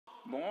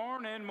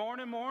Morning,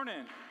 morning,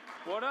 morning.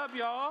 What up,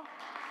 y'all?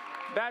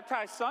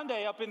 Baptized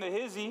Sunday up in the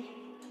hizzy.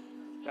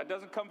 That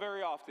doesn't come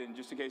very often,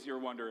 just in case you were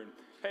wondering.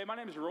 Hey, my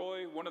name is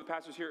Roy, one of the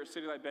pastors here at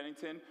City Light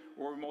Bennington,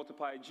 where we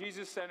multiply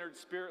Jesus-centered,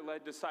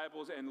 Spirit-led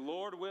disciples, and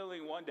Lord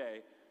willing, one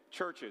day,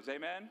 churches.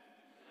 Amen?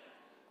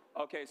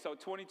 Okay, so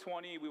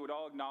 2020, we would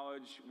all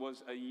acknowledge,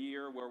 was a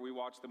year where we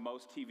watched the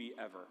most TV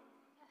ever.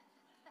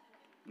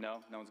 No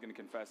one's going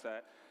to confess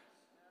that.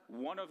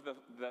 One of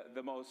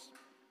the most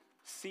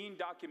seen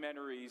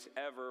documentaries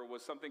ever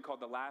was something called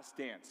The Last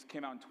Dance. It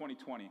came out in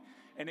 2020.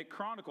 And it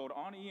chronicled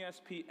on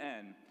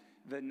ESPN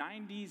the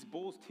 90s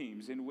Bulls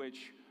teams in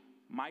which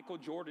Michael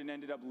Jordan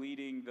ended up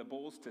leading the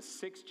Bulls to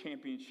 6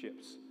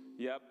 championships.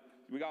 Yep.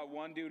 We got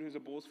one dude who's a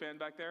Bulls fan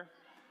back there.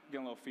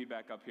 Getting a little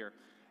feedback up here.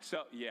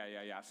 So,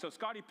 yeah. So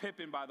Scottie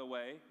Pippen, by the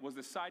way, was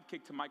the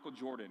sidekick to Michael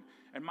Jordan.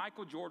 And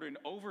Michael Jordan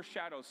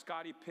overshadowed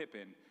Scottie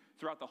Pippen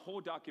throughout the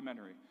whole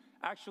documentary.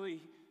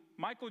 Actually,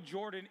 Michael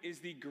Jordan is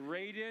the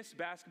greatest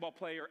basketball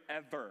player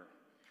ever.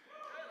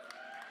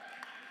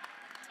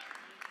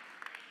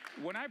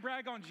 When I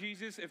brag on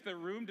Jesus, if the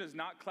room does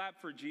not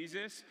clap for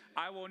Jesus,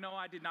 I will know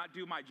I did not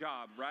do my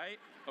job, right?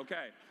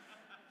 Okay.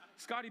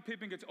 Scottie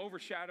Pippen gets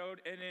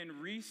overshadowed, and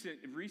in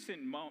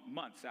recent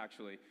months,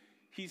 actually,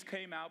 he's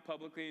came out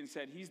publicly and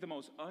said he's the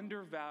most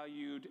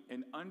undervalued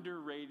and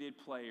underrated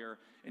player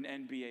in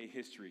NBA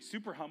history.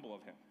 Super humble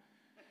of him.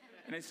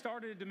 And it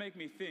started to make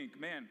me think,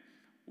 man,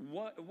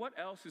 what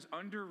else is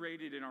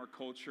underrated in our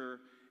culture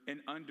and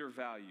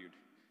undervalued?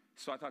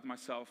 So I thought to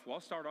myself, well, I'll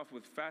start off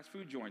with fast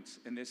food joints.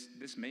 And this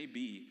may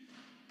be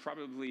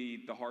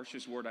probably the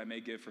harshest word I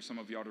may give for some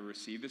of y'all to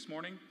receive this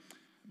morning.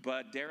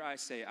 But dare I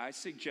say, I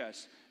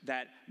suggest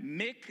that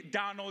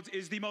McDonald's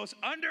is the most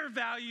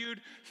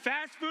undervalued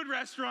fast food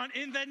restaurant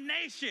in the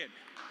nation.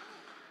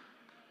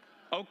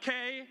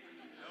 Okay?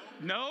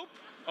 Nope.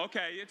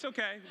 Okay, it's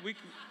okay.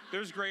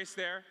 There's grace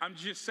there. I'm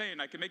just saying,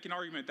 I can make an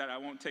argument that I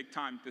won't take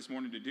time this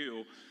morning to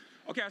do.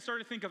 Okay, I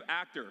started to think of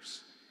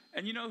actors.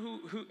 And you know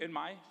who, in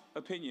my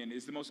opinion,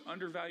 is the most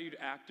undervalued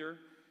actor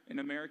in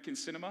American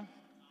cinema?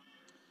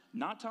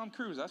 Not Tom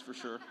Cruise, that's for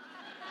sure.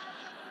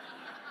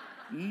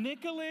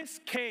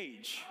 Nicolas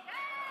Cage.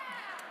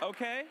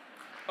 Okay,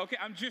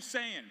 I'm just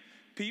saying.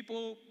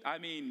 People, I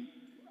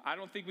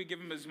don't think we give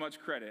him as much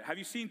credit. Have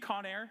you seen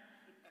Con Air?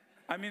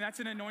 That's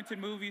an anointed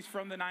movie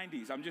from the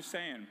 90s. I'm just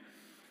saying.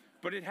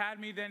 But it had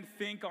me then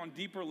think on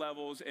deeper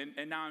levels,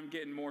 and now I'm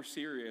getting more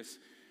serious.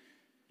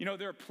 You know,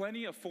 there are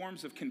plenty of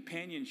forms of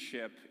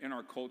companionship in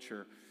our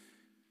culture.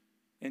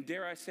 And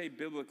dare I say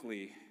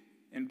biblically,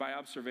 and by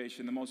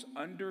observation, the most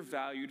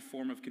undervalued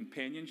form of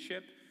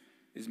companionship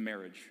is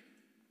marriage.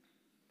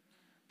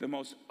 The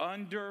most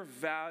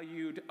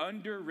undervalued,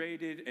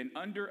 underrated, and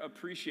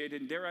underappreciated,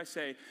 and dare I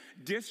say,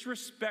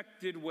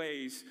 disrespected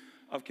ways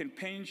of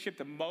companionship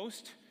the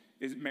most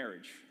is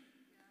marriage.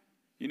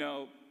 You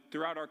know,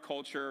 throughout our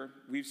culture,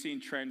 we've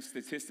seen trends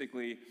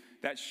statistically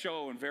that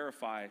show and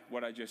verify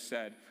what I just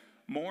said.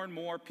 More and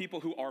more people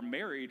who are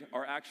married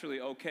are actually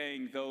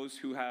okaying those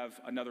who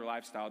have another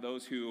lifestyle.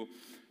 Those who,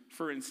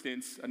 for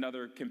instance,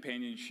 another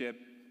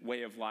companionship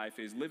way of life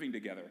is living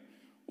together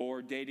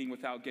or dating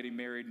without getting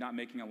married, not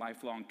making a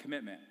lifelong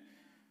commitment.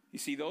 You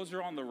see, those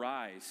are on the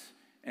rise.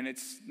 And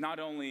it's not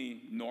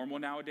only normal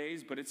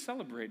nowadays, but it's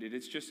celebrated.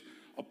 It's just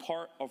a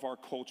part of our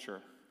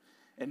culture.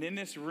 And in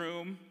this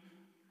room,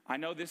 I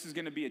know this is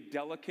going to be a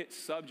delicate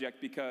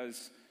subject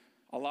because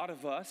a lot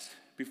of us,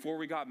 before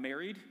we got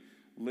married,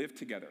 lived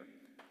together.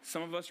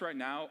 Some of us right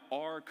now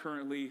are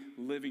currently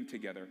living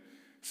together.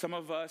 Some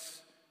of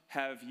us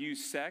have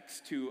used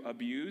sex to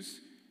abuse,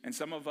 and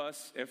some of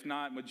us, if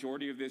not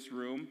majority of this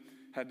room,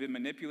 have been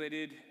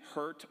manipulated,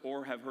 hurt,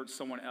 or have hurt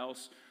someone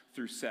else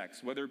through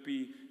sex, whether it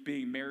be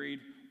being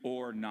married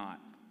or not.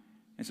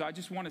 And so I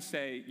just want to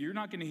say, you're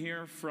not going to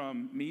hear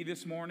from me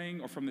this morning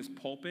or from this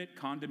pulpit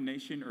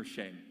condemnation or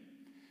shame.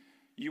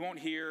 You won't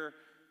hear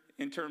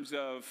in terms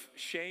of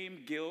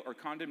shame, guilt, or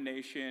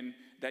condemnation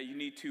that you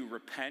need to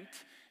repent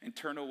and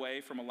turn away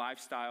from a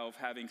lifestyle of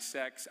having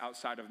sex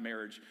outside of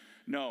marriage.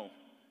 No,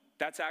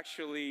 that's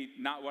actually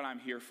not what I'm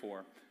here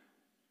for.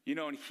 You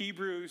know, in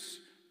Hebrews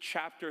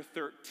chapter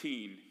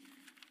 13,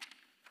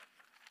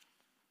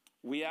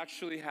 we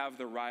actually have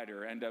the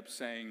writer end up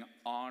saying,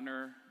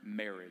 honor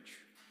marriage.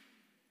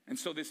 And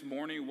so this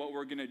morning, what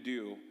we're going to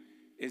do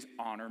is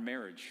honor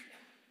marriage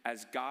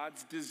as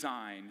God's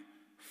design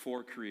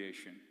for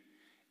creation.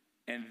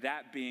 And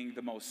that being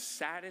the most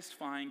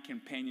satisfying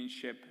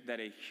companionship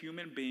that a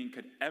human being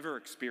could ever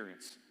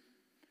experience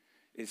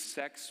is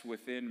sex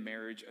within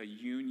marriage, a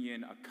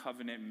union, a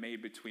covenant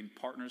made between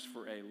partners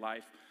for a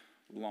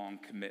lifelong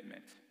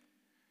commitment.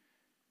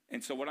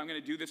 And so what I'm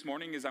going to do this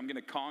morning is I'm going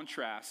to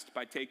contrast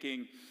by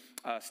taking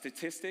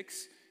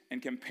statistics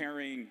and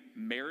comparing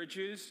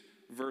marriages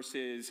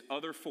versus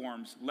other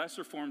forms,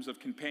 lesser forms of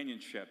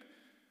companionship.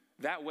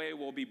 That way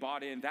we'll be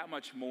bought in that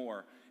much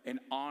more in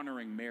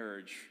honoring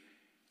marriage.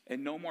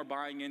 And no more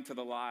buying into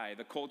the lie,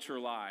 the culture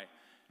lie,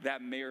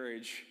 that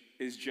marriage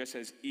is just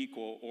as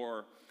equal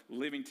or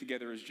living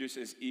together is just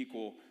as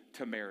equal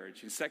to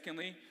marriage. And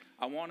secondly,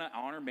 I want to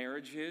honor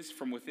marriages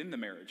from within the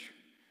marriage.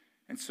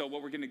 And so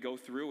what we're going to go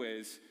through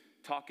is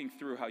talking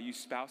through how you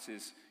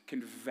spouses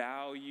can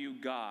value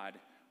God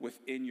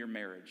within your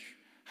marriage,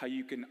 how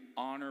you can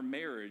honor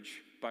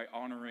marriage by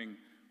honoring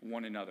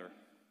one another.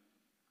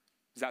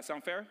 Does that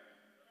sound fair?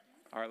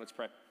 All right, let's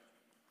pray.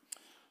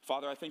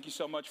 Father, I thank you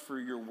so much for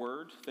your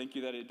word. Thank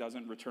you that it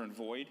doesn't return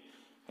void.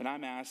 And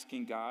I'm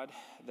asking, God,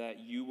 that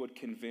you would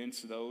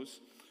convince those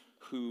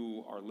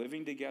who are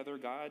living together,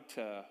 God,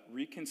 to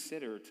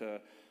reconsider,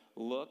 to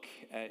look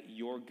at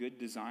your good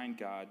design,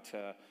 God,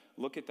 to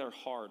look at their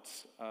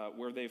hearts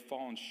where they've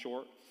fallen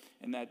short,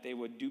 and that they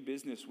would do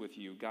business with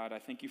you. God, I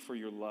thank you for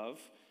your love,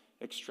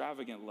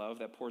 extravagant love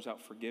that pours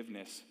out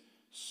forgiveness,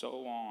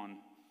 so on.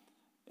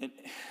 And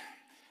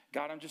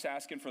God, I'm just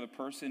asking for the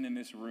person in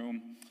this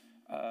room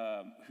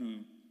who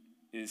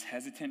is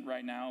hesitant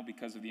right now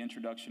because of the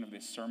introduction of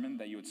this sermon,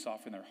 that you would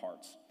soften their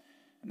hearts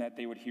and that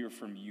they would hear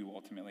from you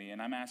ultimately.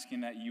 And I'm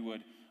asking that you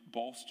would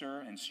bolster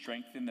and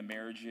strengthen the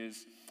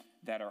marriages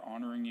that are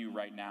honoring you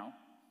right now.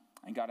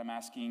 And God, I'm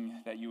asking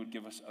that you would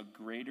give us a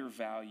greater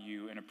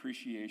value and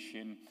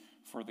appreciation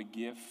for the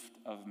gift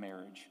of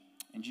marriage.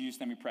 In Jesus'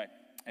 name we pray.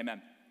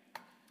 Amen.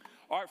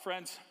 All right,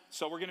 friends,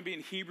 so we're going to be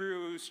in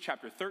Hebrews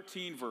chapter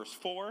 13, verse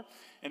 4,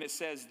 and it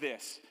says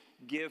this: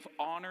 give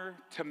honor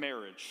to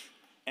marriage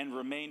and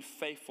remain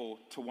faithful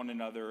to one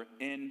another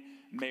in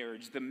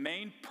marriage. The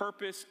main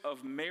purpose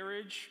of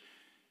marriage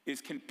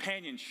is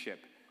companionship.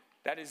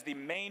 That is the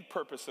main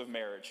purpose of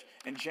marriage.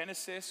 In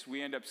Genesis,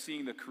 we end up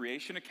seeing the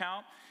creation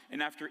account,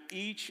 and after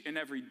each and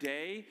every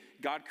day,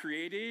 God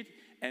created,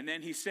 and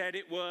then he said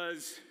it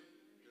was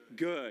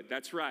good.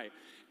 That's right.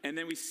 And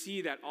then we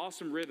see that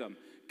awesome rhythm.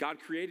 God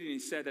created and he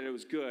said that it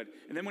was good.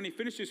 And then when he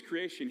finished his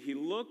creation, he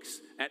looks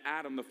at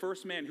Adam, the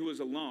first man who was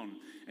alone.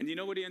 And you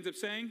know what he ends up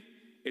saying?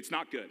 It's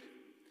not good.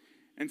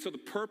 And so the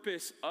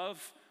purpose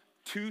of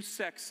two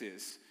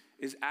sexes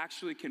is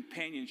actually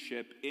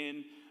companionship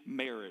in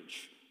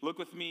marriage. Look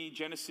with me,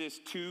 Genesis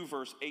 2,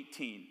 verse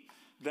 18.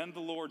 Then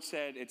the Lord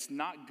said, it's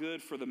not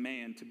good for the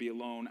man to be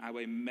alone. I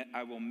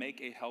will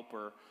make a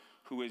helper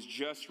who is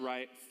just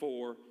right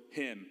for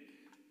him.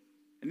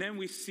 And then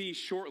we see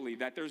shortly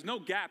that there's no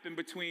gap in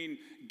between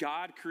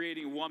God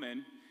creating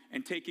woman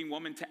and taking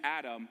woman to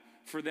Adam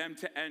for them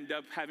to end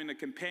up having a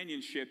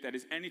companionship that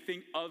is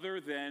anything other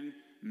than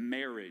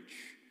marriage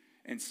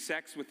and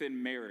sex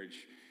within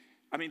marriage.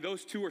 I mean,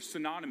 those two are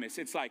synonymous.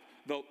 It's like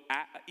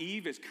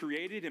Eve is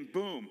created and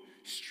boom,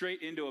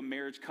 straight into a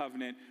marriage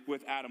covenant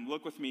with Adam.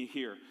 Look with me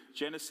here.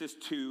 Genesis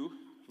 2,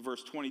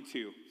 verse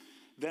 22.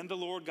 Then the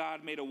Lord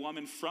God made a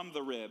woman from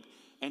the rib,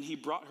 and he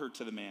brought her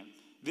to the man.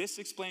 This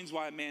explains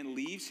why a man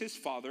leaves his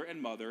father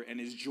and mother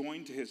and is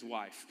joined to his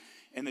wife,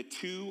 and the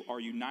two are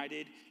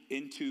united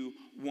into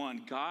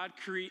one. God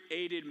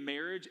created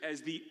marriage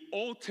as the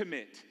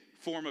ultimate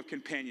form of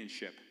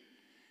companionship.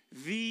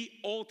 The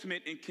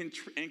ultimate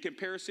in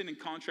comparison and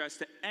contrast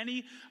to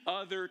any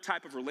other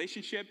type of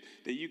relationship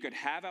that you could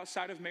have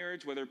outside of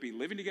marriage, whether it be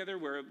living together,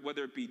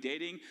 whether it be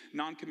dating,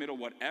 non-committal,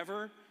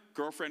 whatever,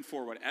 girlfriend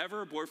for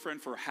whatever,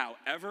 boyfriend for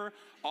however,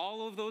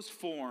 all of those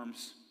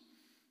forms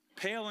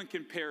pale in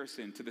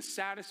comparison to the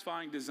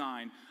satisfying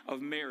design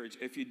of marriage.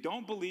 If you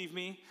don't believe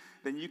me,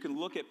 then you can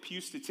look at Pew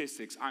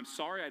statistics. I'm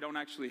sorry I don't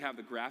actually have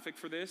the graphic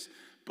for this,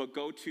 but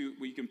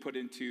you can put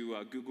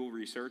into Google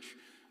research,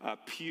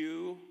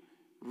 Pew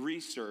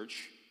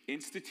Research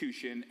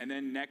Institution, and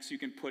then next you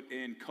can put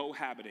in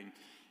cohabiting.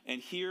 And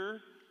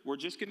here, we're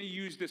just going to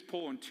use this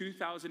poll in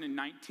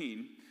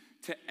 2019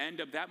 to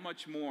end up that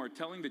much more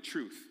telling the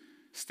truth,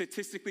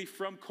 statistically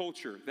from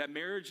culture, that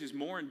marriage is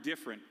more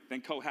indifferent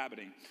than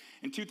cohabiting.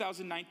 In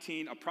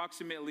 2019,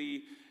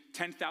 approximately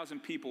 10,000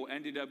 people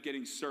ended up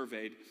getting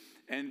surveyed,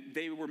 and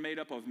they were made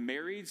up of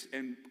marrieds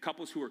and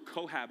couples who were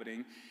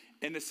cohabiting,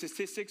 and the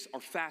statistics are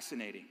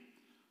fascinating.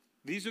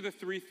 These are the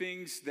three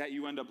things that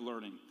you end up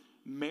learning.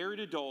 Married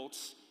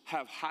adults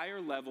have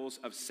higher levels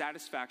of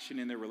satisfaction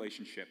in their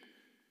relationship.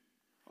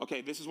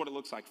 Okay, this is what it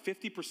looks like.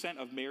 50%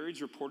 of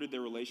marrieds reported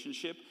their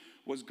relationship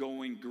was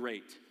going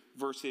great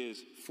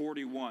versus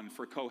 41%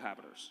 for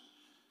cohabitors.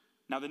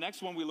 Now, the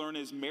next one we learn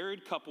is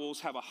married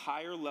couples have a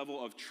higher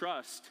level of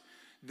trust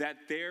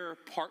that their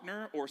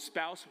partner or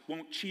spouse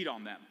won't cheat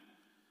on them.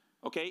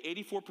 Okay,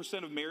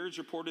 84% of marrieds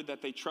reported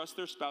that they trust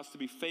their spouse to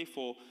be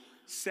faithful,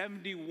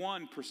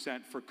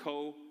 71% for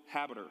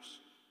cohabitors.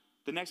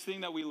 The next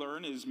thing that we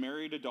learn is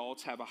married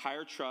adults have a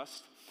higher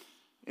trust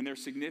in their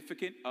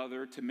significant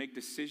other to make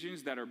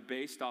decisions that are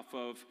based off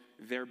of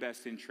their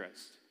best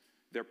interest,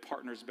 their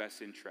partner's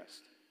best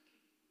interest.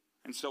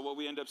 And so what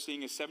we end up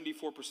seeing is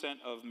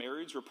 74% of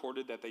marrieds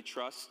reported that they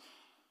trust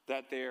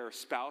that their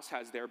spouse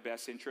has their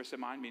best interest in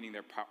mind, meaning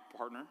their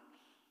partner,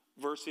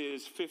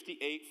 versus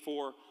 58%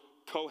 for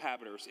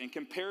cohabitors. In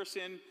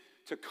comparison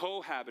to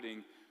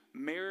cohabiting,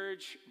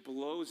 marriage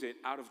blows it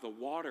out of the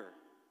water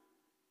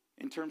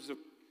in terms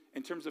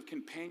of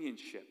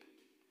companionship.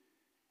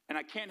 And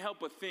I can't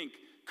help but think,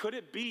 could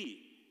it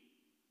be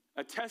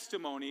a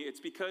testimony? It's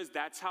because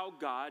that's how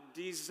God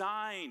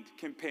designed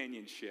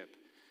companionship.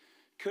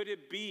 Could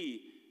it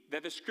be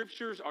that the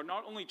scriptures are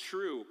not only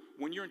true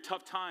when you're in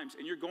tough times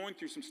and you're going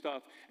through some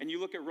stuff, and you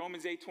look at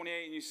Romans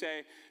 8:28 and you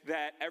say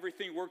that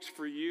everything works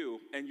for you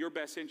and your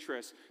best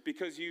interest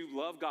because you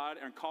love God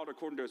and are called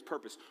according to his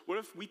purpose. What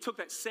if we took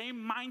that same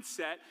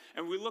mindset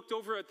and we looked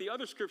over at the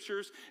other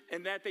scriptures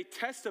and that they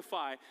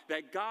testify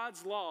that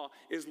God's law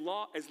is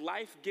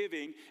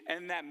life-giving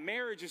and that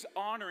marriage is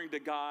honoring to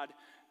God,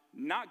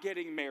 not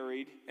getting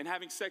married and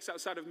having sex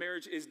outside of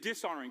marriage is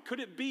dishonoring? Could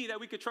it be that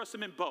we could trust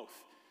him in both?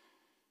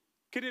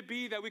 Could it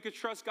be that we could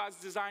trust God's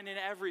design in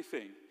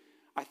everything?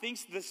 I think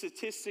the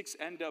statistics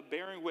end up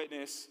bearing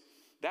witness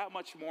that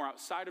much more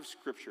outside of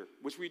Scripture,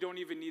 which we don't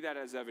even need that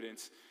as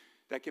evidence,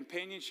 that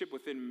companionship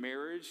within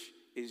marriage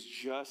is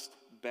just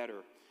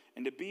better.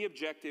 And to be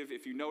objective,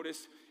 if you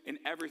notice, in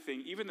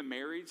everything, even the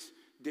marrieds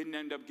didn't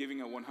end up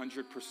giving a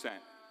 100%.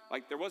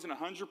 Like, there wasn't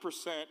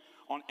 100%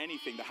 on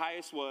anything. The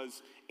highest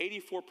was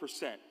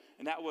 84%,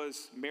 and that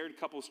was married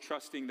couples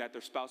trusting that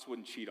their spouse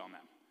wouldn't cheat on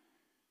them.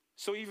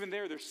 So even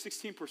there's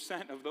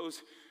 16% of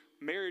those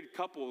married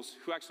couples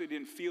who actually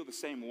didn't feel the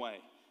same way.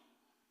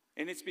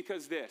 And it's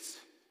because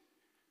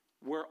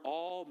we're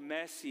all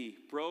messy,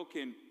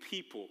 broken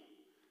people.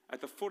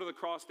 At the foot of the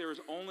cross, there is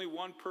only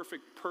one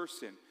perfect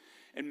person.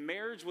 And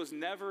marriage was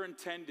never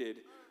intended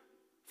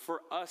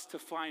for us to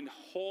find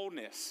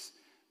wholeness.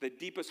 The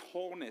deepest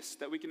wholeness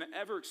that we can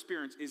ever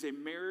experience is a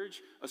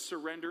marriage, a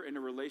surrender, and a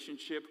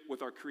relationship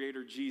with our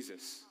Creator,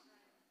 Jesus.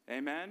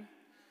 Amen?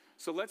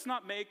 So let's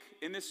not make,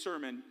 in this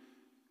sermon,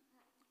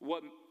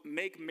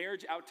 make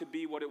marriage out to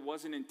be what it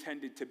wasn't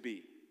intended to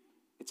be.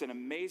 It's an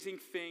amazing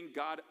thing,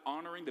 God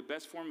honoring the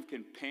best form of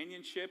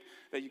companionship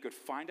that you could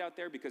find out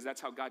there, because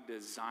that's how God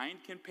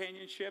designed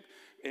companionship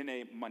in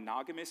a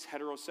monogamous,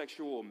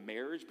 heterosexual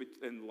marriage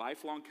and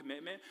lifelong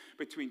commitment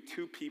between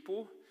two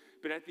people.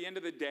 But at the end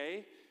of the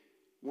day,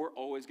 we're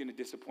always going to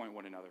disappoint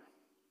one another,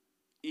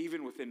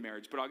 even within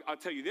marriage. But I'll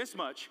tell you this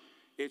much,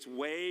 it's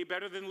way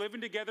better than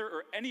living together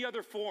or any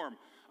other form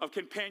of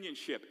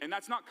companionship. And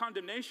that's not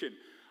condemnation.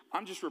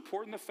 I'm just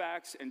reporting the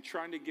facts and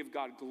trying to give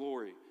God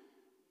glory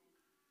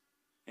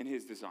in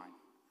his design.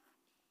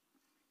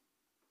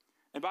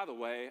 And by the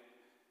way,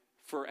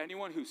 for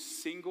anyone who's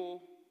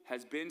single,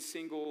 has been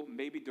single,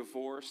 maybe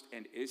divorced,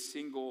 and is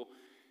single,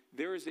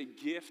 there is a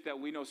gift that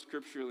we know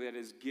scripturally that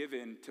is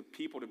given to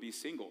people to be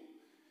single.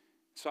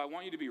 So I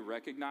want you to be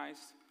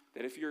recognized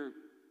that if you're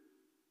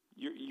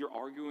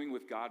arguing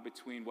with God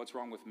between what's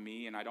wrong with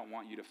me, and I don't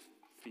want you to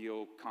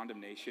feel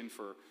condemnation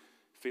for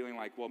feeling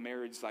like, well,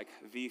 marriage is like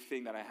the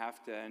thing that I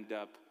have to end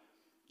up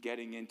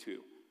getting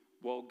into.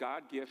 Well,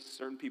 God gifts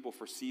certain people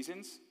for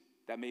seasons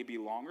that may be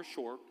long or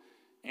short,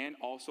 and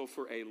also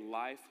for a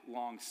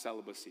lifelong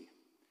celibacy.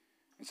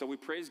 And so we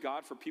praise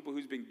God for people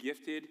who's been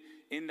gifted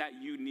in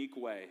that unique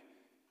way.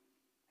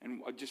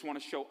 And I just want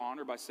to show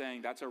honor by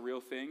saying that's a real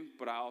thing,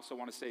 but I also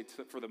want to say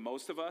for the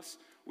most of us,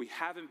 we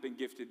haven't been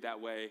gifted that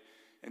way,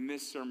 and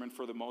this sermon,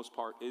 for the most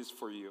part, is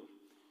for you.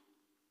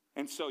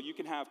 And so you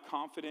can have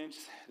confidence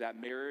that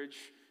marriage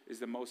is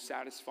the most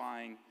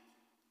satisfying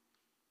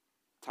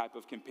type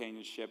of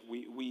companionship.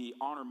 We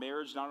honor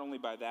marriage not only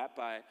by that,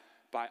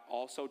 by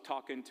also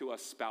talking to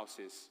us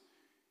spouses.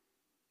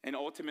 And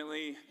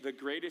ultimately, the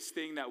greatest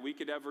thing that we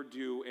could ever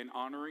do in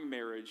honoring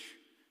marriage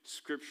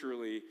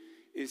scripturally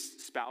is,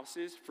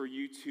 spouses, for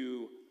you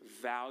to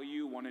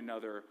value one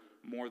another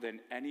more than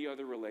any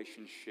other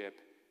relationship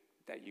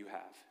that you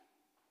have.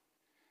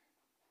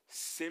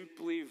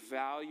 Simply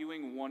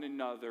valuing one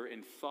another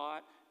in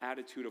thought,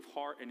 attitude of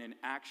heart, and in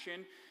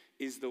action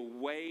is the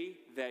way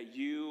that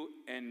you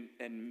and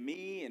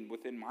me and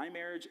within my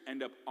marriage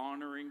end up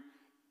honoring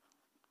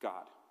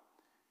God.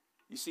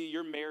 You see,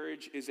 your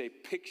marriage is a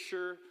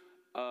picture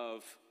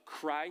of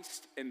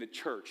Christ and the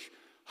church.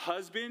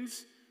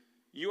 Husbands,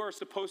 you are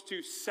supposed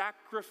to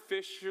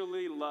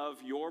sacrificially love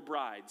your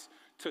brides,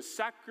 to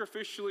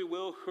sacrificially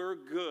will her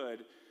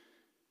good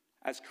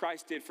as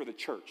Christ did for the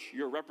church.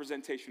 You're a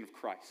representation of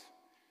Christ.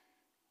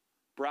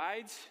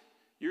 Brides,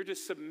 you're to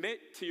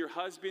submit to your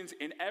husbands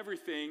in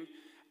everything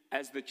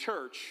as the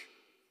church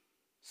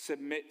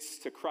submits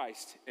to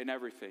Christ in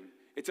everything.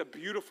 It's a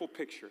beautiful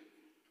picture.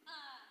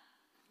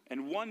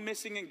 And one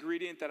missing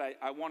ingredient that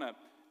I want to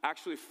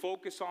actually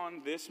focus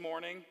on this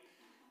morning,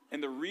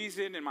 and the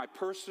reason, in my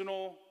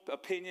personal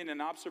opinion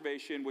and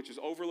observation, which is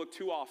overlooked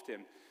too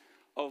often,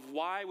 of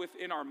why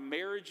within our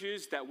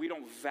marriages that we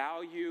don't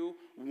value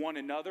one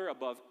another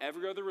above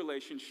every other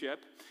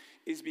relationship,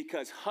 is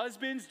because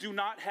husbands do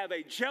not have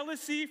a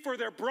jealousy for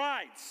their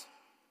brides.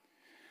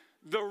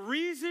 The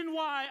reason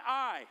why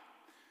I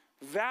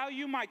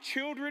value my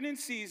children in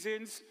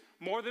seasons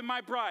more than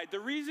my bride, the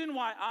reason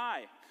why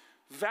I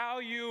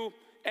value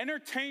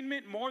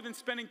entertainment more than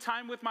spending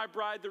time with my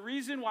bride, the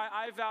reason why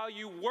I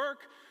value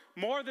work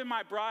more than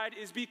my bride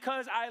is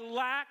because I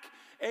lack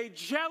a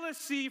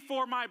jealousy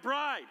for my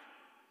bride.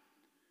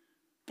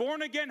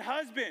 Born again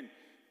husband,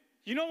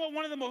 you know what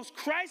one of the most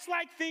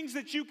Christ-like things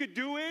that you could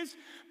do is?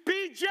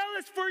 Be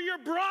jealous for your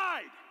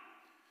bride,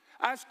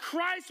 as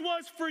Christ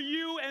was for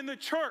you and the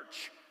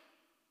church.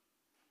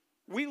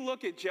 We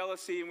look at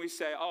jealousy and we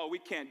say, oh, we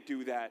can't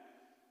do that.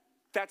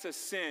 That's a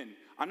sin.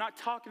 I'm not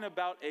talking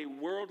about a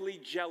worldly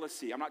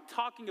jealousy. I'm not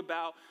talking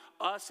about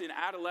us in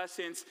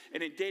adolescence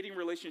and in dating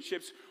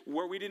relationships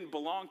where we didn't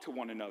belong to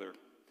one another,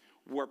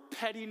 where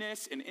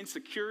pettiness and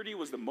insecurity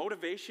was the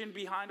motivation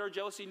behind our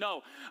jealousy.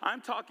 No,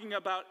 I'm talking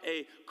about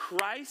a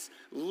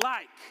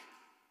Christ-like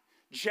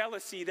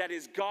jealousy that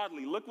is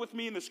godly. Look with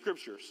me in the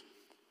scriptures.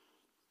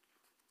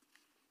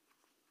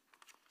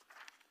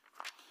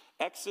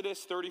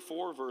 Exodus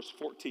 34, verse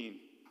 14.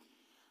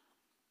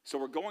 So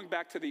we're going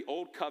back to the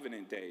old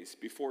covenant days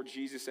before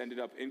Jesus ended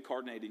up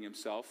incarnating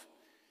himself.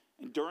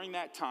 And during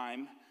that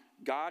time,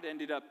 God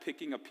ended up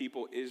picking a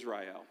people,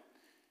 Israel.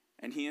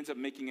 And he ends up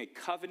making a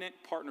covenant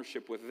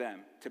partnership with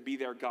them to be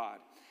their God.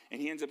 And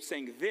he ends up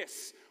saying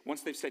this,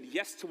 once they've said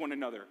yes to one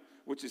another,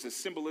 which is a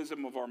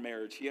symbolism of our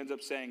marriage. He ends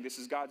up saying, this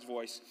is God's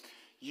voice,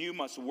 you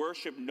must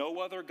worship no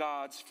other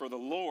gods, for the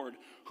Lord,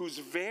 whose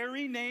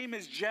very name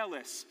is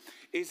jealous,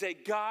 is a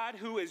God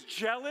who is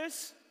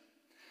jealous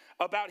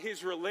about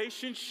his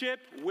relationship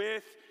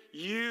with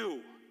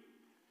you.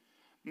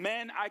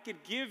 Men, I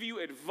could give you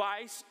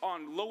advice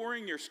on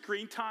lowering your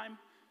screen time.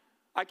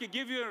 I could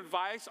give you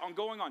advice on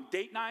going on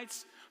date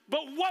nights.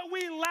 But what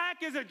we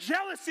lack is a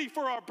jealousy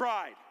for our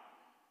bride.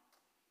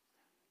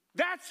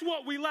 That's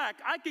what we lack.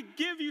 I could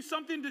give you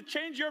something to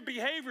change your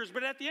behaviors,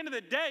 but at the end of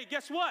the day,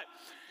 guess what?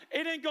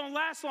 It ain't going to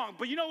last long.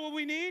 But you know what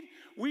we need?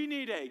 We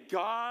need a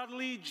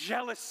godly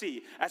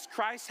jealousy, as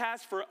Christ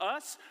has for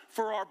us,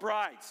 for our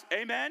brides.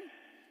 Amen?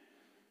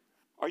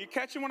 Are you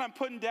catching what I'm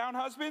putting down,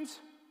 husbands?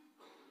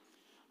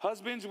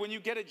 Husbands, when you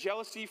get a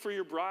jealousy for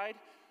your bride,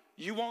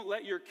 you won't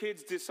let your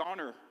kids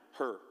dishonor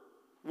her,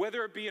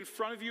 whether it be in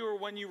front of you or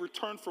when you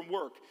return from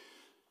work.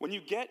 When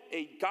you get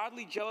a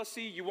godly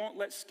jealousy, you won't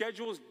let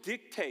schedules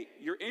dictate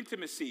your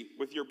intimacy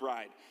with your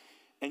bride.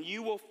 And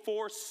you will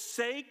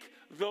forsake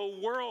the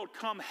world,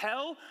 come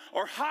hell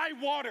or high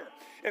water,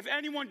 if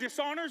anyone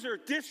dishonors or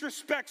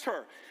disrespects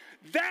her.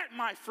 That,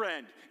 my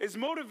friend, is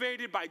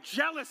motivated by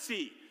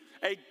jealousy,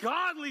 a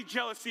godly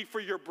jealousy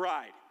for your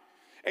bride,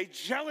 a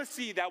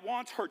jealousy that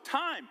wants her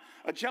time,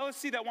 a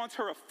jealousy that wants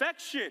her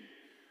affection,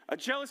 a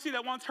jealousy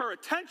that wants her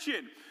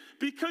attention,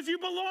 because you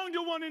belong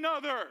to one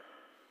another.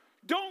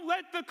 Don't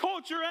let the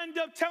culture end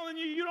up telling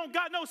you you don't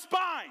got no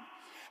spine.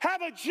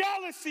 Have a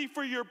jealousy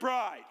for your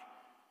bride,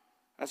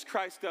 as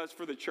Christ does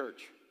for the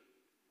church.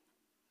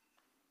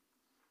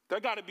 There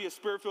got to be a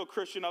spirit-filled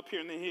Christian up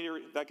here in the here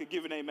that could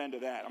give an amen to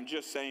that. I'm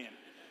just saying.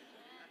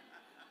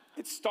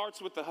 It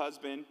starts with the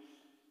husband.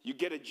 You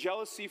get a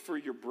jealousy for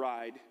your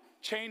bride,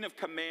 chain of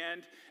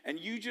command, and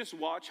you just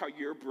watch how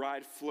your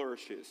bride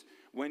flourishes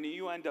when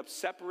you end up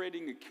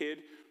separating a kid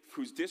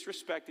who's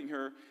disrespecting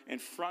her in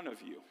front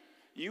of you.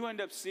 You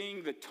end up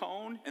seeing the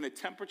tone and the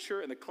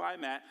temperature and the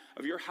climate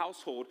of your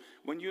household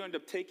when you end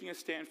up taking a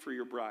stand for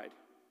your bride.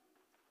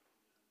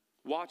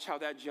 Watch how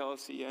that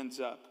jealousy ends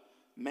up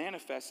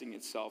manifesting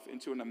itself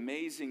into an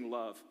amazing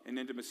love and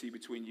intimacy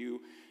between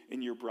you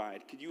and your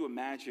bride. Could you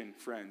imagine,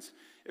 friends,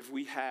 if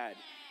we had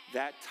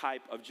that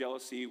type of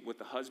jealousy with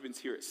the husbands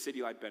here at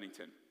City Light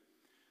Bennington?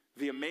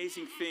 The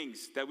amazing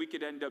things that we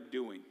could end up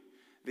doing,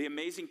 the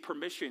amazing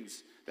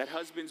permissions that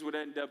husbands would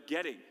end up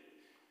getting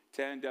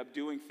to end up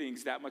doing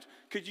things that much.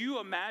 Could you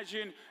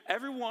imagine?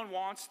 Everyone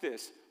wants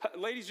this.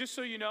 Ladies, just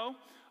so you know,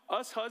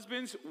 us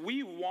husbands,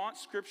 we want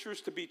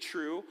scriptures to be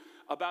true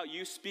about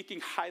you speaking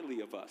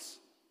highly of us.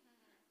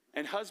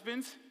 And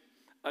husbands,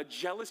 a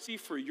jealousy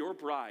for your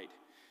bride,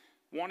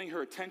 wanting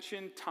her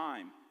attention,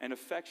 time, and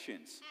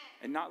affections,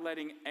 and not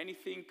letting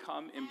anything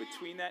come in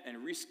between that,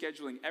 and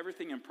rescheduling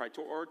everything and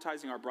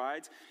prioritizing our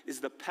brides is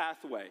the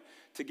pathway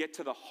to get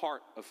to the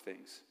heart of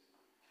things.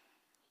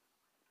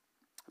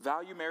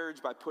 Value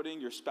marriage by putting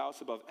your spouse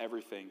above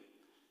everything,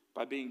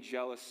 by being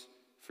jealous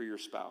for your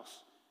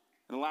spouse.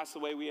 And the last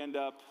way we end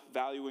up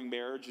valuing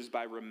marriage is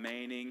by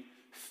remaining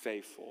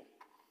faithful.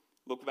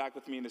 Look back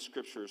with me in the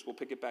scriptures. We'll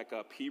pick it back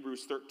up.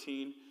 Hebrews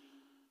 13,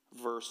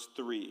 verse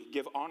 3.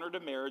 Give honor to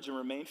marriage and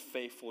remain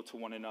faithful to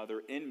one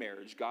another in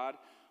marriage. God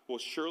will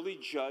surely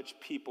judge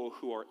people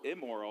who are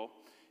immoral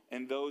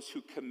and those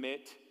who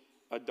commit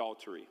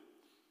adultery.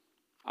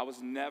 I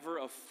was never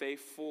a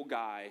faithful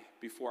guy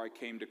before I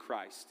came to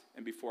Christ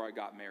and before I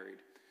got married.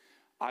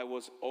 I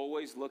was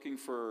always looking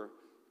for,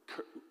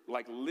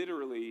 like,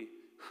 literally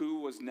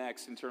who was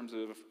next in terms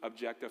of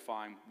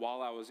objectifying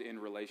while I was in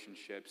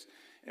relationships.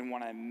 And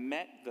when I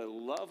met the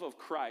love of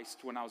Christ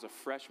when I was a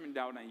freshman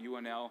down at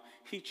UNL,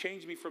 he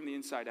changed me from the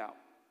inside out.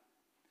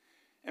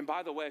 And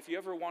by the way, if you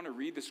ever want to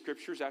read the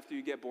scriptures after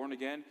you get born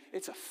again,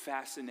 it's a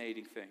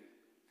fascinating thing.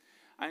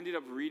 I ended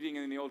up reading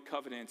in the Old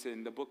Covenant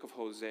in the book of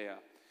Hosea.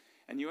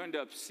 And you end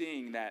up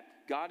seeing that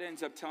God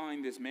ends up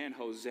telling this man,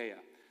 Hosea,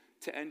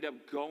 to end up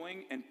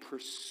going and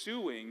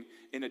pursuing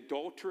an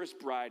adulterous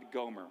bride,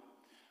 Gomer.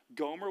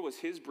 Gomer was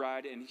his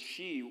bride, and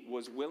she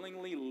was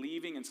willingly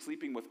leaving and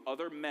sleeping with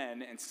other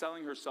men and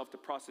selling herself to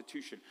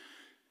prostitution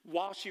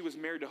while she was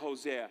married to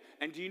Hosea.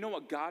 And do you know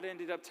what God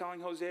ended up telling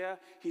Hosea?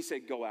 He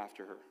said, go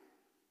after her.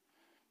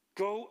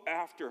 Go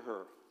after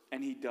her.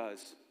 And he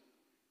does.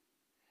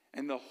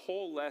 And the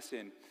whole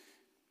lesson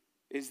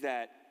is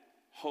that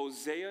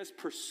Hosea's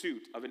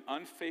pursuit of an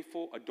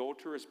unfaithful,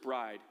 adulterous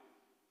bride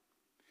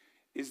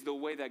is the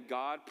way that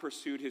God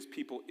pursued his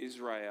people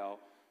Israel,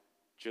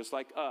 just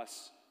like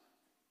us,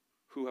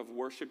 who have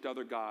worshiped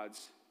other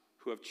gods,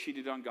 who have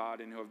cheated on God,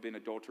 and who have been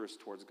adulterous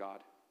towards God.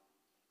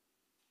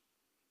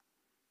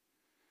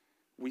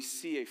 We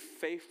see a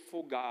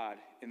faithful God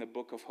in the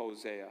book of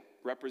Hosea,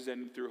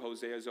 represented through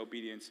Hosea's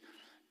obedience,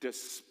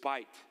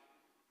 despite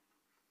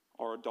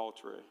our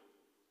adultery.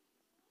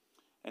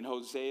 And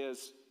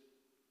Hosea's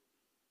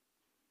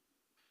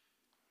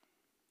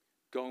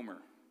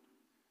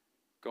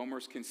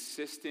Gomer's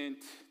consistent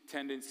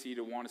tendency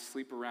to want to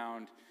sleep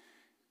around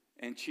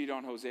and cheat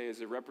on Hosea is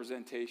a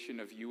representation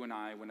of you and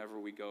I whenever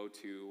we go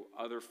to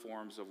other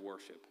forms of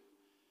worship.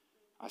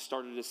 I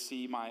started to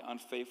see my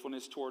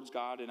unfaithfulness towards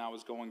God, and I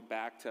was going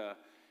back to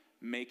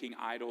making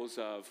idols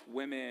of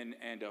women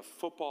and of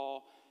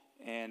football,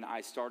 and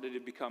I started to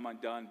become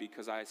undone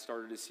because I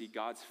started to see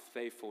God's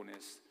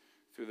faithfulness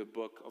through the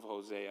book of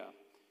Hosea.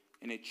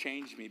 And it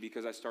changed me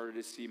because I started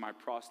to see my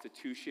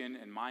prostitution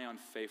and my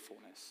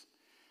unfaithfulness.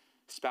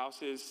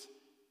 Spouses,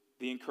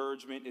 the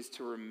encouragement is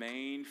to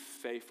remain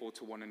faithful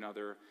to one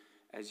another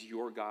as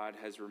your God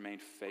has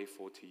remained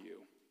faithful to you.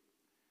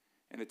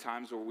 In the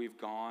times where we've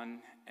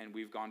gone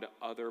to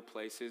other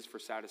places for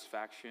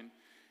satisfaction,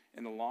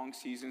 in the long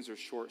seasons or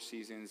short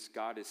seasons,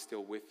 God is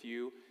still with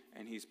you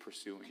and he's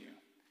pursuing you.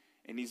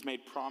 And he's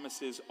made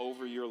promises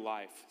over your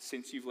life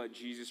since you've let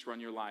Jesus run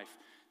your life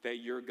that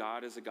your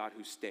God is a God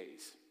who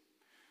stays.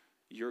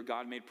 Your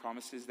God made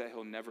promises that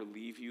he'll never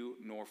leave you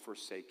nor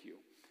forsake you.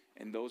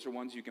 And those are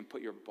ones you can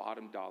put your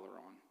bottom dollar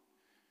on.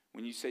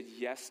 When you said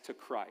yes to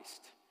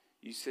Christ,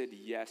 you said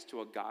yes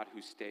to a God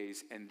who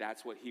stays, and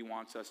that's what he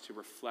wants us to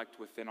reflect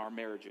within our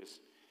marriages.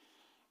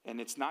 And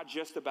it's not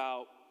just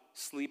about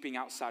sleeping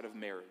outside of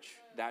marriage,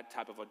 that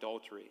type of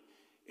adultery.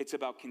 It's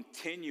about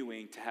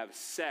continuing to have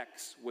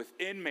sex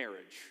within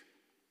marriage.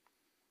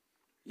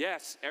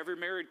 Yes, every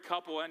married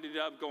couple ended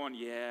up going,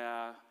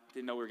 yeah,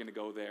 didn't know we were going to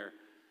go there.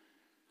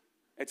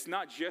 It's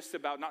not just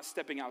about not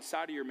stepping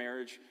outside of your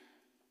marriage,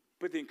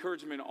 but the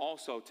encouragement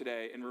also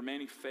today in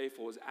remaining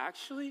faithful is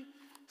actually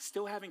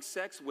still having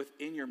sex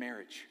within your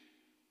marriage.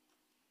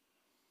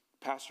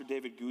 Pastor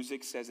David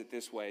Guzik says it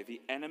this way: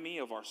 the enemy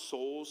of our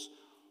souls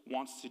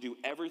wants to do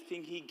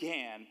everything he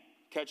can,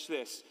 catch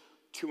this,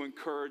 to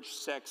encourage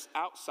sex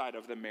outside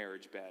of the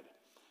marriage bed.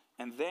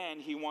 And then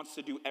he wants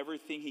to do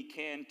everything he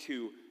can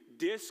to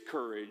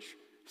discourage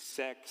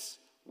sex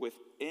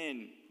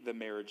within the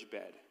marriage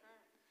bed.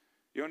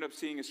 You end up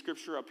seeing a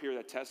scripture up here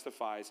that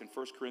testifies in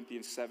 1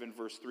 Corinthians 7,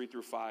 verse 3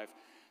 through 5,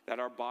 that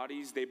our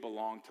bodies, they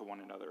belong to one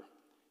another.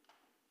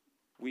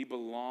 We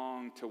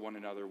belong to one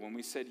another. When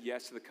we said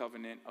yes to the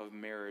covenant of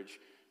marriage,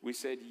 we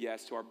said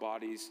yes to our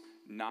bodies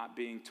not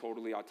being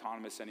totally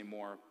autonomous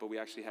anymore, but we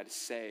actually had to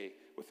say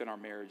within our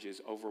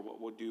marriages over what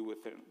we'll do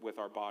with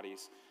our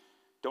bodies.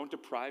 Don't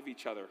deprive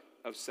each other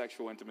of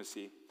sexual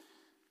intimacy.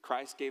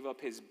 Christ gave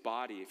up his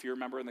body. If you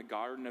remember in the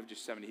Garden of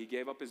Gethsemane, he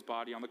gave up his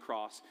body on the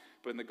cross,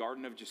 but in the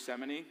Garden of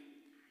Gethsemane,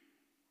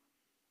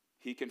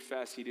 he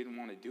confessed he didn't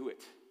want to do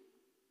it.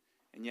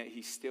 And yet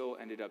he still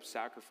ended up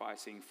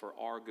sacrificing for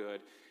our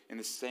good. In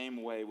the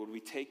same way, would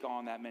we take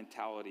on that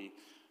mentality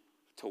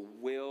to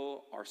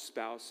will our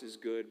spouse's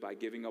good by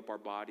giving up our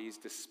bodies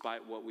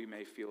despite what we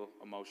may feel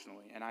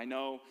emotionally? And I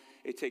know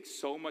it takes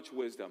so much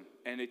wisdom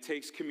and it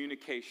takes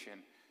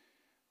communication,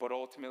 but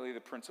ultimately the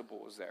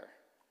principle is there.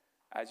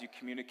 As you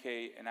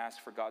communicate and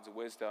ask for God's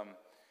wisdom,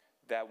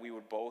 that we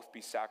would both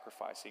be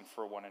sacrificing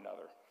for one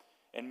another.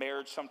 In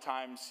marriage,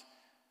 sometimes,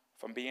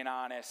 if I'm being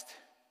honest,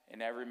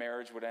 in every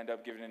marriage would end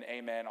up giving an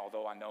amen,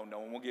 although I know no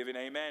one will give an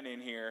amen in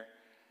here.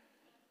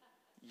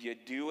 You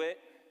do it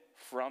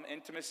from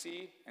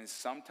intimacy, and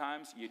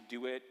sometimes you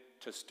do it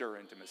to stir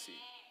intimacy.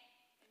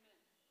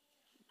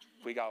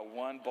 We got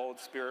one bold,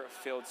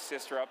 spirit-filled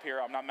sister up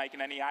here. I'm not making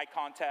any eye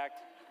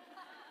contact.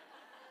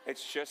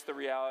 It's just the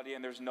reality,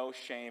 and there's no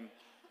shame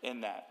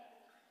in that.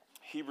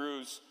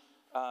 Hebrews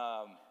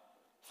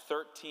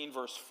 13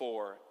 verse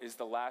 4 is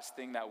the last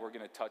thing that we're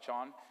going to touch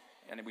on,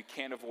 and we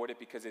can't avoid it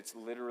because it's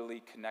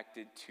literally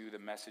connected to the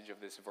message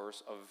of this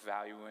verse of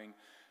valuing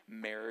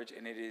marriage,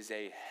 and it is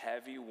a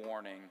heavy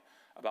warning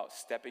about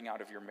stepping out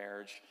of your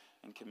marriage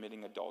and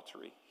committing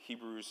adultery.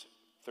 Hebrews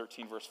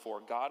 13 verse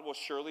 4, God will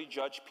surely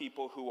judge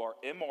people who are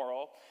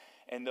immoral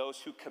and those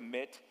who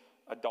commit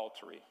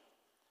adultery.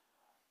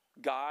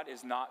 God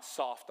is not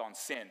soft on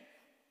sin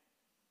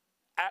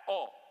at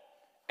all.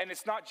 And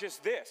it's not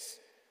just this.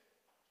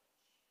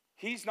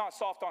 He's not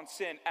soft on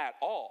sin at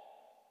all.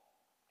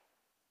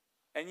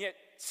 And yet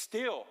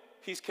still,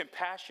 he's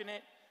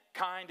compassionate,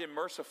 kind, and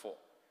merciful.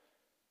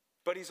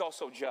 But he's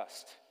also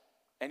just.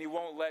 And he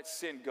won't let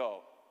sin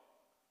go.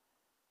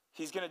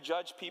 He's going to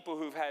judge people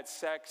who've had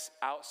sex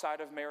outside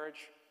of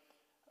marriage,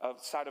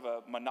 outside of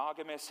a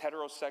monogamous,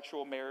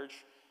 heterosexual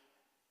marriage.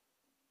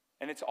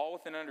 And it's all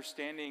with an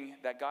understanding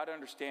that God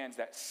understands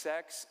that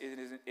sex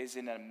is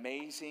an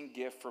amazing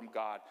gift from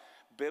God.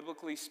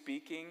 Biblically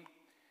speaking,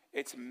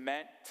 it's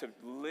meant to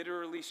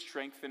literally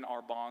strengthen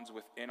our bonds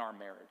within our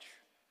marriage.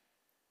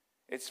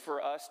 It's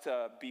for us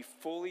to be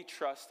fully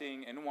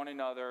trusting in one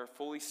another,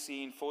 fully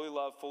seen, fully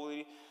loved,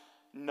 fully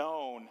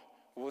known,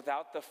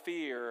 without the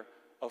fear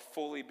of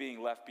fully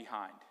being left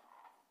behind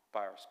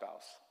by our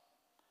spouse.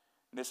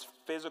 This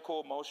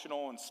physical,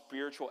 emotional, and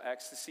spiritual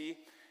ecstasy,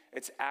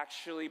 it's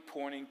actually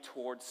pointing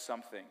towards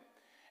something.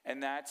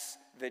 And that's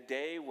the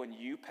day when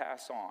you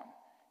pass on,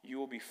 you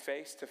will be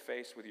face to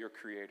face with your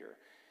Creator.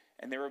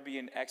 And there will be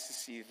an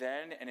ecstasy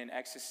then, and an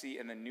ecstasy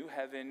in the new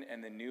heaven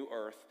and the new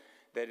earth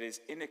that is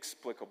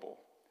inexplicable.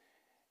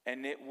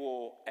 And it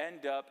will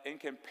end up, in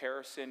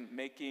comparison,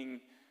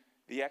 making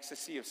the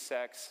ecstasy of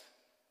sex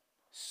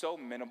so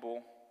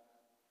minimal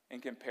in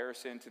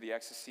comparison to the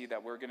ecstasy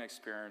that we're going to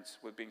experience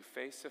with being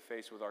face to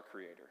face with our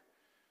Creator,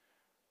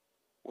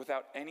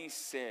 without any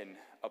sin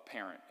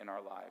apparent in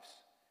our lives.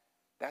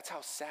 That's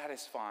how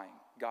satisfying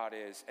God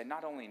is, and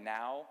not only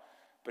now,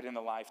 but in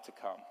the life to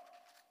come.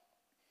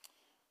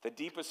 The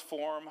deepest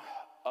form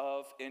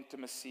of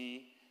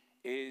intimacy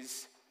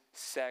is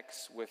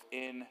sex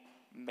within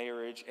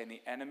marriage, and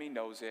the enemy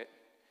knows it,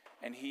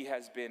 and he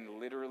has been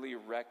literally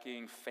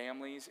wrecking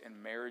families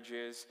and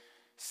marriages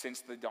since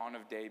the dawn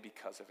of day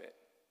because of it.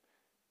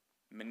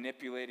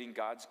 Manipulating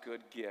God's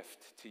good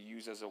gift to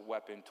use as a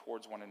weapon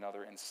towards one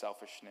another in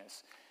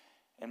selfishness.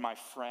 And my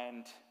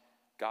friend,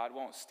 God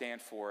won't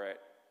stand for it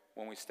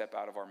when we step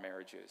out of our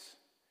marriages.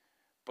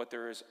 But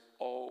there is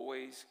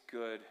always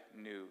good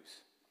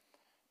news.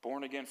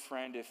 Born again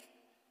friend,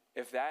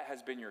 if that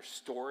has been your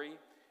story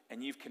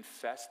and you've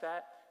confessed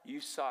that,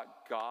 you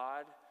sought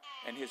God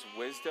and his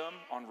wisdom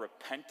on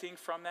repenting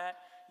from that,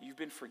 you've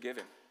been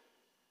forgiven.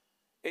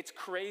 It's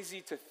crazy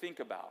to think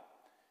about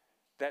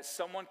that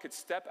someone could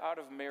step out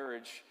of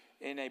marriage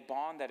in a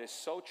bond that is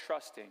so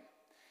trusting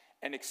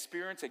and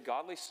experience a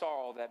godly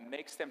sorrow that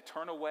makes them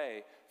turn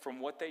away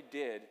from what they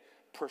did,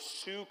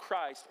 pursue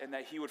Christ, and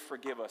that he would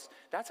forgive us.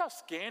 That's how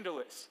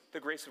scandalous the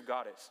grace of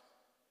God is.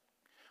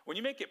 When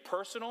you make it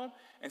personal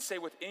and say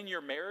within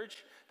your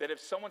marriage that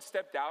if someone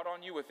stepped out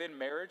on you within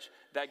marriage,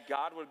 that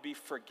God would be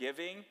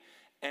forgiving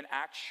and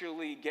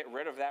actually get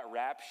rid of that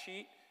rap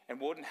sheet and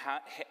wouldn't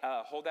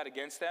hold that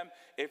against them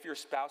if your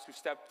spouse who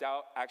stepped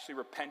out actually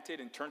repented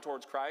and turned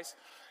towards Christ.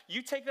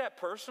 You take that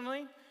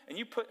personally and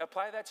you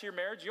apply that to your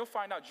marriage, you'll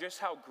find out just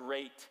how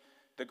great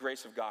the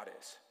grace of God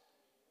is.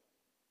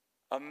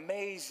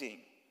 Amazing,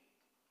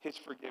 his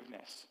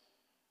forgiveness.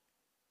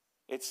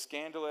 It's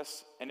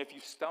scandalous, and if you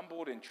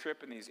stumbled and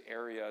trip in these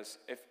areas,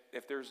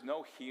 if there's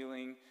no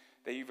healing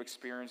that you've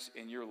experienced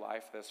in your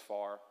life thus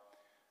far,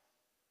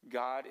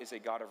 God is a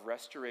God of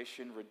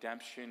restoration,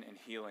 redemption, and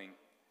healing.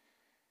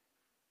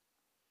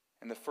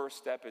 And the first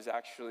step is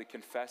actually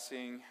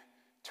confessing,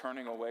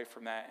 turning away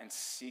from that, and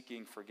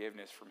seeking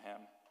forgiveness from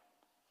him.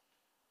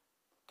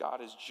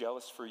 God is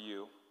jealous for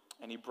you,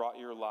 and he brought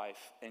your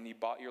life, and he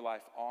bought your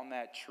life on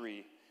that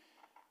tree.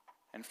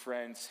 And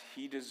friends,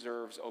 he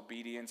deserves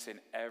obedience in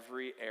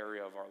every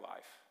area of our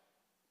life.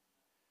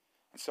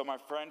 And so my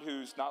friend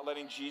who's not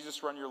letting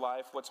Jesus run your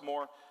life, what's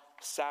more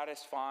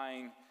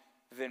satisfying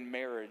than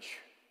marriage,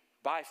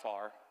 by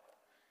far,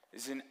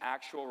 is an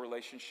actual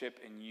relationship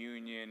and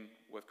union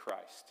with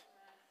Christ.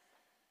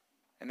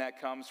 And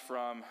that comes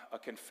from a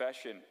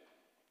confession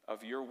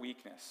of your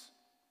weakness,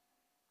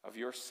 of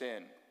your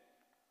sin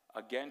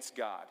against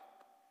God,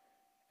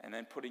 and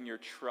then putting your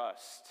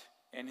trust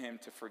in him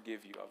to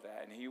forgive you of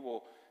that. And he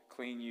will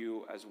clean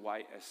you as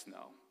white as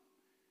snow.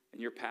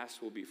 And your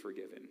past will be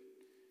forgiven.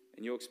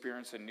 And you'll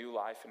experience a new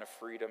life and a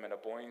freedom and a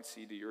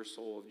buoyancy to your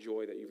soul of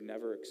joy that you've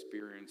never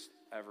experienced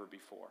ever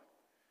before.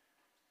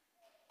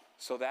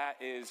 So that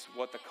is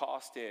what the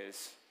cost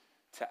is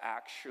to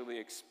actually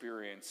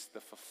experience the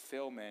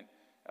fulfillment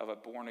of a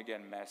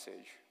born-again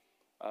message,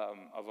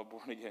 of a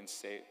born-again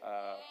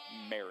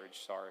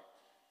marriage,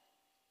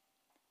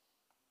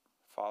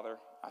 Father,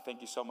 I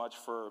thank you so much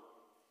for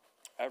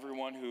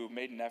everyone who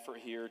made an effort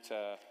here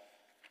to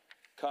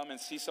come and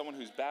see someone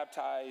who's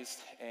baptized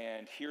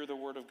and hear the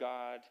word of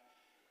God.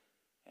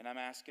 And I'm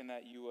asking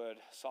that you would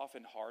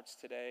soften hearts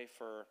today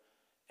for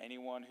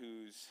anyone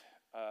who's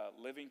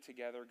living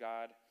together,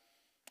 God.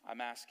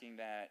 I'm asking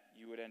that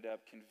you would end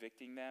up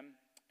convicting them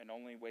in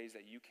only ways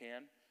that you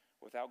can,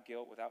 without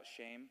guilt, without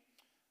shame,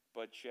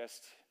 but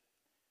just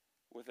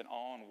with an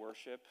awe and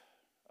worship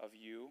of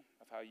you,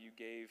 of how you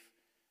gave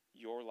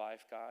your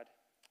life, God,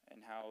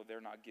 and how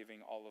they're not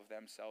giving all of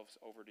themselves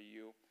over to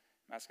you.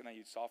 I'm asking that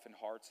you'd soften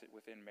hearts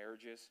within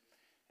marriages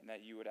and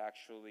that you would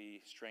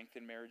actually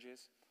strengthen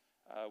marriages.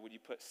 Would you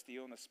put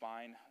steel in the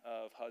spine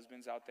of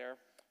husbands out there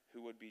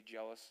who would be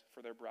jealous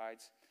for their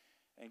brides?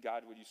 And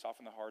God, would you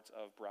soften the hearts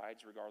of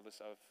brides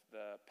regardless of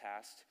the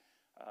past,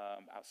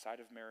 outside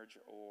of marriage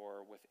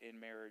or within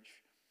marriage?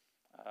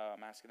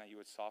 I'm asking that you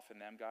would soften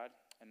them, God,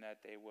 and that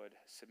they would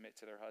submit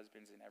to their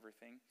husbands in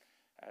everything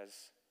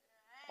as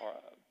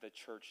the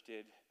church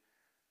did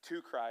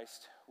to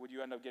Christ. Would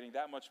you end up getting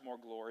that much more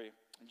glory?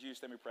 In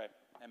Jesus' name we pray.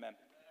 Amen.